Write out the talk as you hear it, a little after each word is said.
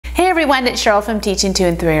everyone, it's Cheryl from Teaching 2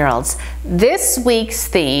 and 3-year-olds. This week's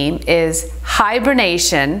theme is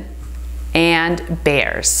hibernation and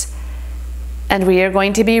bears. And we are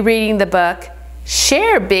going to be reading the book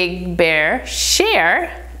Share Big Bear,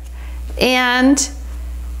 Share, and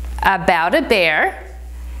about a bear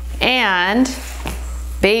and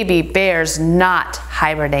baby bears not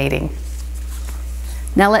hibernating.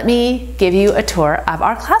 Now let me give you a tour of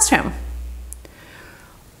our classroom.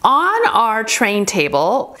 On our train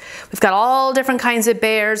table, we've got all different kinds of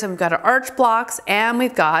bears, and we've got our arch blocks, and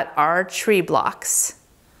we've got our tree blocks.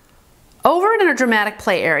 Over in our dramatic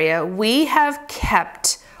play area, we have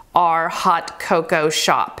kept our hot cocoa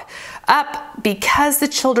shop up because the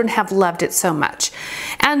children have loved it so much.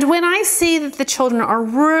 And when I see that the children are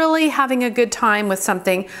really having a good time with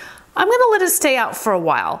something, I'm going to let it stay out for a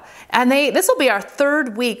while. And this will be our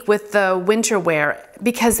third week with the winter wear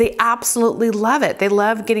because they absolutely love it. They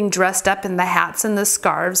love getting dressed up in the hats and the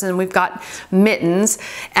scarves, and we've got mittens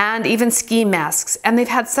and even ski masks, and they've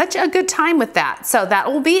had such a good time with that. So that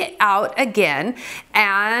will be out again,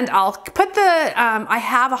 and I'll put I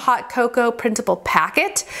have a hot cocoa printable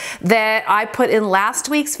packet that I put in last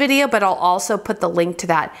week's video, but I'll also put the link to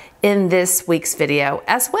that in this week's video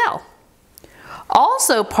as well.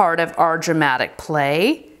 Also part of our dramatic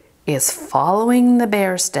play is following the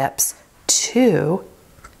bear steps to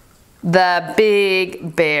the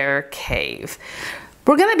Big Bear Cave.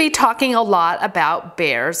 We're going to be talking a lot about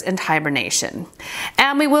bears and hibernation.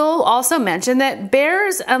 And we will also mention that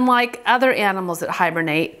bears, unlike other animals that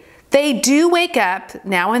hibernate, they do wake up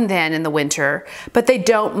now and then in the winter, but they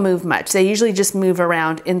don't move much. They usually just move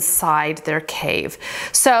around inside their cave.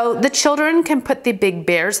 So the children can put the big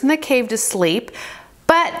bears in the cave to sleep,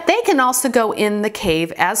 but they can also go in the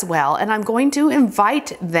cave as well. And I'm going to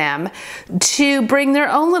invite them to bring their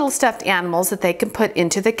own little stuffed animals that they can put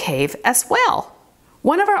into the cave as well.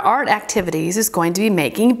 One of our art activities is going to be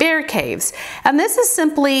making bear caves. And this is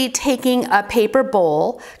simply taking a paper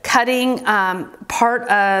bowl, cutting part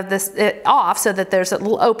of it off so that there's a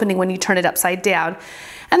little opening when you turn it upside down.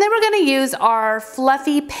 And then we're going to use our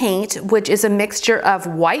fluffy paint, which is a mixture of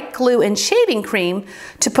white glue and shaving cream,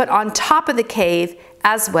 to put on top of the cave,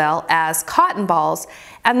 as well as cotton balls.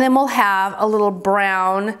 And then we'll have a little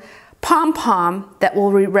brown pom-pom that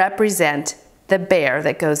will represent the bear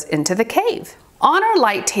that goes into the cave. On our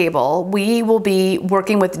light table, we will be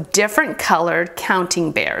working with different colored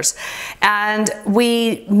counting bears. And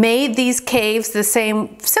we made these caves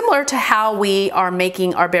similar to how we are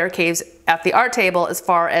making our bear caves at the art table, as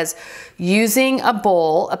far as using a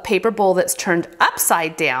bowl, a paper bowl that's turned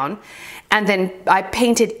upside down. And then I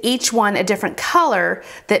painted each one a different color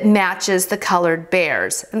that matches the colored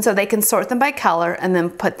bears. And so they can sort them by color and then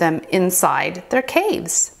put them inside their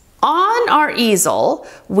caves. On our easel,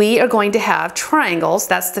 we are going to have triangles.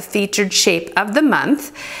 That's the featured shape of the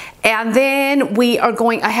month. And then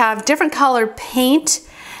I have different colored paint,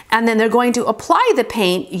 and then they're going to apply the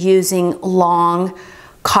paint using long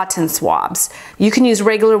cotton swabs. You can use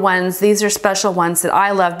regular ones. These are special ones that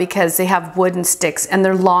I love because they have wooden sticks and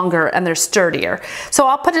they're longer and they're sturdier. So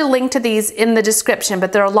I'll put a link to these in the description,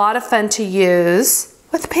 but they're a lot of fun to use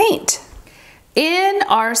with paint. In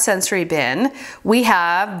our sensory bin, we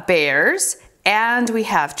have bears, and we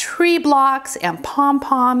have tree blocks and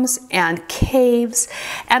pom-poms and caves.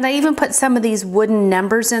 And I even put some of these wooden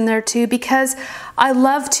numbers in there too, because I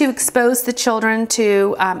love to expose the children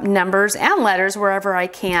to numbers and letters wherever I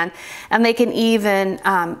can. And they can even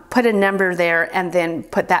put a number there and then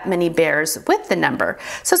put that many bears with the number.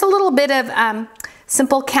 So it's a little bit of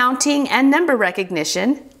simple counting and number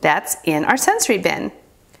recognition that's in our sensory bin.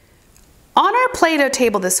 On our Play-Doh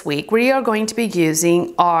table this week, we are going to be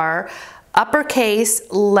using our uppercase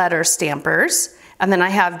letter stampers, and then I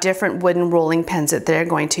have different wooden rolling pens that they're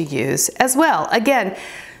going to use as well. Again,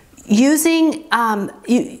 using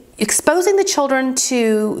exposing the children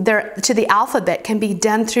to the alphabet can be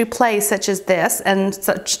done through play such as this and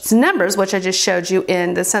such numbers, which I just showed you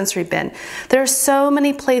in the sensory bin. There are so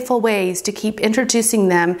many playful ways to keep introducing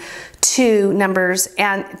them to numbers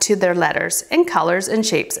and to their letters and colors and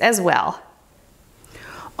shapes as well.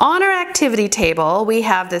 On our activity table, we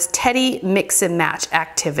have this Teddy Mix and Match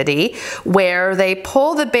activity where they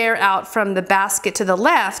pull the bear out from the basket to the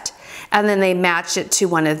left and then they match it to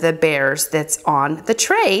one of the bears that's on the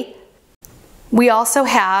tray. We also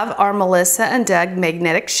have our Melissa and Doug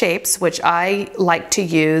magnetic shapes, which I like to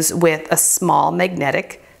use with a small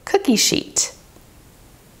magnetic cookie sheet.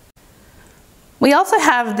 We also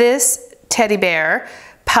have this teddy bear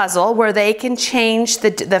puzzle where they can change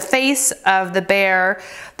the face of the bear.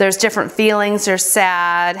 There's different feelings. There's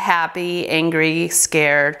sad, happy, angry,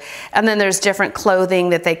 scared. And then there's different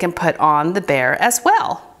clothing that they can put on the bear as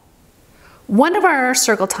well. One of our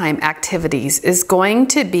circle time activities is going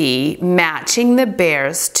to be matching the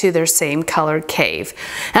bears to their same colored cave.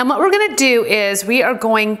 And what we're going to do is we are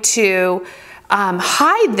going to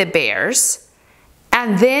hide the bears,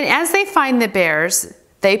 and then as they find the bears,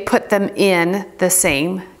 they put them in the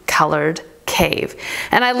same colored cave.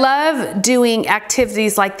 And I love doing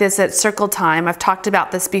activities like this at circle time. I've talked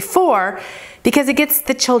about this before because it gets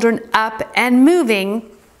the children up and moving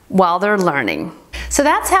while they're learning. So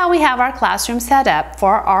that's how we have our classroom set up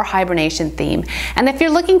for our hibernation theme. And if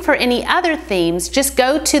you're looking for any other themes, just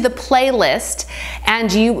go to the playlist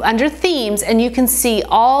and under themes, and you can see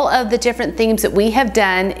all of the different themes that we have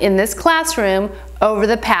done in this classroom over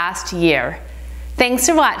the past year. Thanks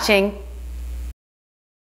for watching.